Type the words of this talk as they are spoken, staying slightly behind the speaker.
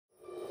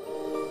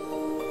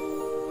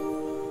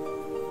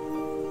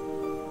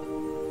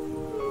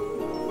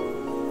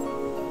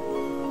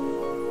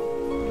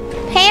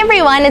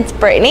everyone, it's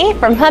Brittany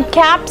from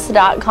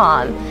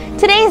Hubcaps.com.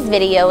 Today's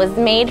video is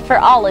made for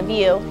all of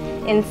you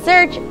in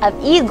search of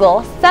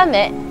Eagle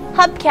Summit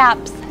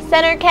Hubcaps,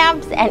 center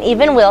caps, and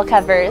even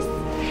Wheelcovers.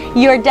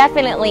 You're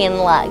definitely in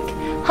luck.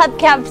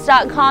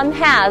 Hubcaps.com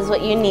has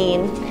what you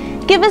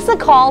need. Give us a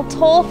call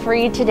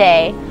toll-free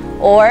today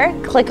or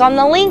click on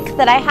the link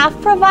that I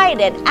have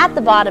provided at the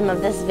bottom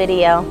of this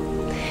video.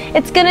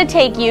 It's going to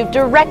take you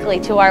directly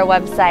to our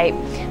website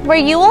where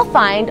you will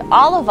find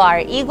all of our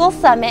Eagle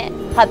Summit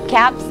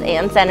Hubcaps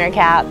and center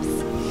caps.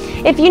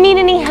 If you need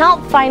any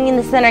help finding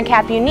the center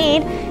cap you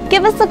need,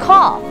 give us a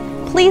call.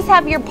 Please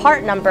have your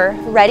part number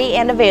ready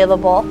and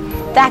available.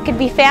 That could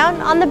be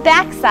found on the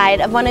back side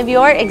of one of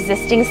your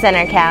existing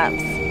center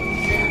caps.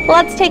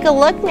 Let's take a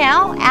look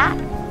now at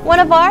one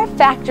of our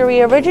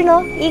factory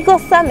original Eagle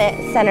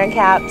Summit center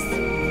caps.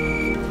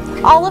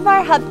 All of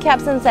our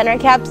hubcaps and center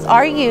caps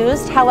are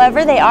used,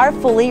 however they are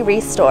fully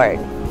restored.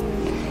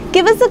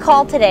 Give us a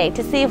call today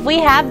to see if we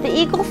have the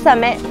Eagle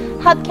Summit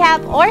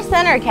hubcap or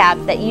center cap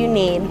that you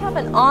need. We have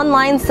an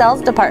online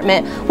sales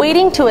department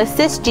waiting to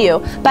assist you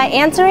by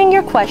answering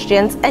your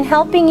questions and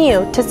helping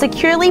you to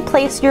securely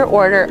place your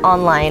order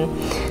online.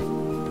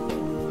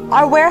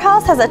 Our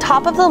warehouse has a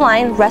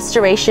top-of-the-line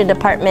restoration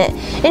department,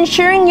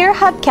 ensuring your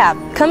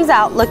hubcap comes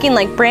out looking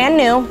like brand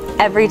new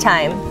every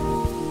time.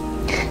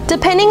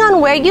 Depending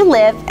on where you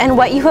live and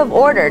what you have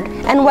ordered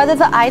and whether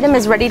the item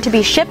is ready to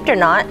be shipped or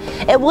not,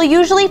 it will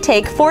usually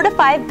take 4 to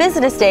 5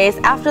 business days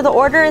after the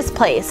order is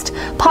placed,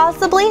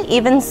 possibly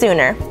even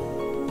sooner.